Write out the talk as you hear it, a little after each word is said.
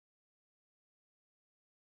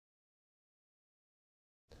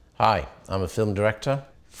Hi, I'm a film director.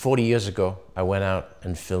 40 years ago, I went out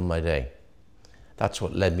and filmed my day. That's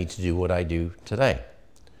what led me to do what I do today.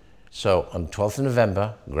 So on 12th of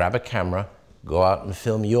November, grab a camera, go out and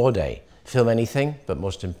film your day. Film anything, but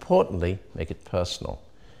most importantly, make it personal.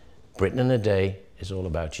 Britain in a Day is all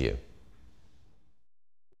about you.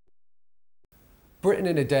 Britain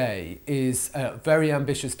in a Day is a very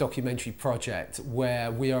ambitious documentary project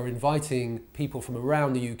where we are inviting people from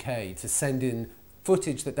around the UK to send in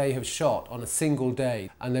footage that they have shot on a single day,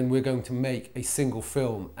 and then we're going to make a single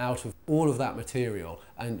film out of all of that material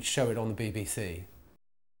and show it on the BBC.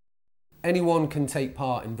 Anyone can take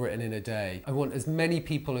part in Britain in a Day. I want as many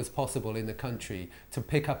people as possible in the country to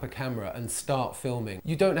pick up a camera and start filming.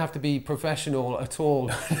 You don't have to be professional at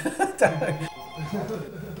all.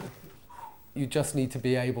 You just need to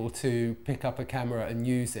be able to pick up a camera and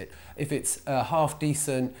use it. If it's a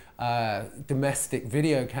half-decent domestic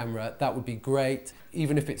video camera, that would be great.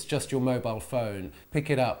 Even if it's just your mobile phone, pick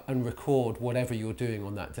it up and record whatever you're doing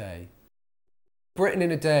on that day. Britain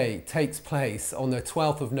in a Day takes place on the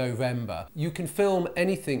 12th of November. You can film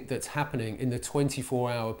anything that's happening in the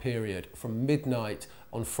 24-hour period from midnight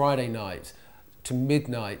on Friday night to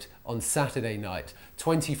midnight on Saturday night,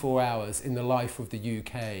 24 hours in the life of the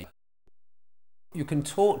UK. You can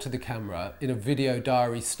talk to the camera in a video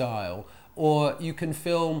diary style, or you can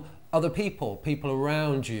film other people, people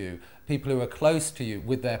around you, people who are close to you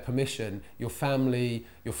with their permission, your family,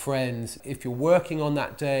 your friends. If you're working on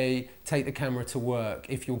that day, take the camera to work.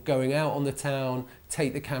 If you're going out on the town,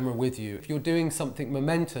 take the camera with you. If you're doing something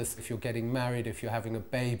momentous, if you're getting married, if you're having a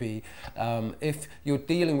baby, if you're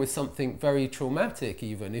dealing with something very traumatic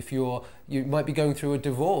even, if you might be going through a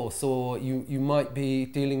divorce, or you might be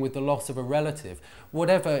dealing with the loss of a relative,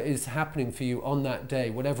 whatever is happening for you on that day,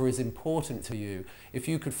 whatever is important to you, if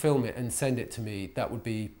you could film it and send it to me, that would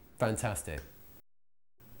be fantastic.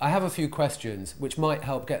 I have a few questions which might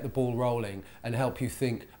help get the ball rolling and help you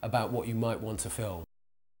think about what you might want to film.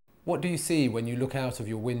 What do you see when you look out of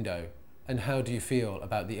your window, and how do you feel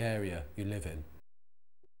about the area you live in?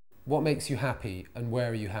 What makes you happy, and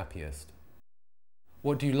where are you happiest?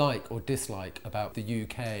 What do you like or dislike about the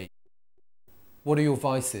UK? What are your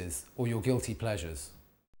vices or your guilty pleasures?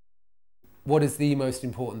 What is the most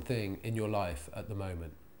important thing in your life at the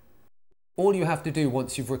moment? All you have to do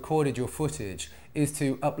once you've recorded your footage is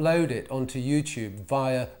to upload it onto YouTube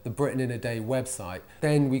via the Britain in a Day website.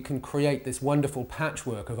 Then we can create this wonderful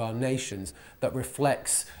patchwork of our nations that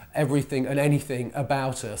reflects everything and anything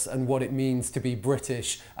about us and what it means to be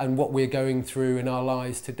British and what we're going through in our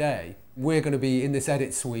lives today. We're going to be in this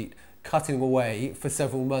edit suite cutting away for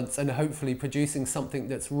several months and hopefully producing something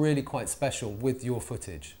that's really quite special with your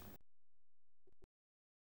footage.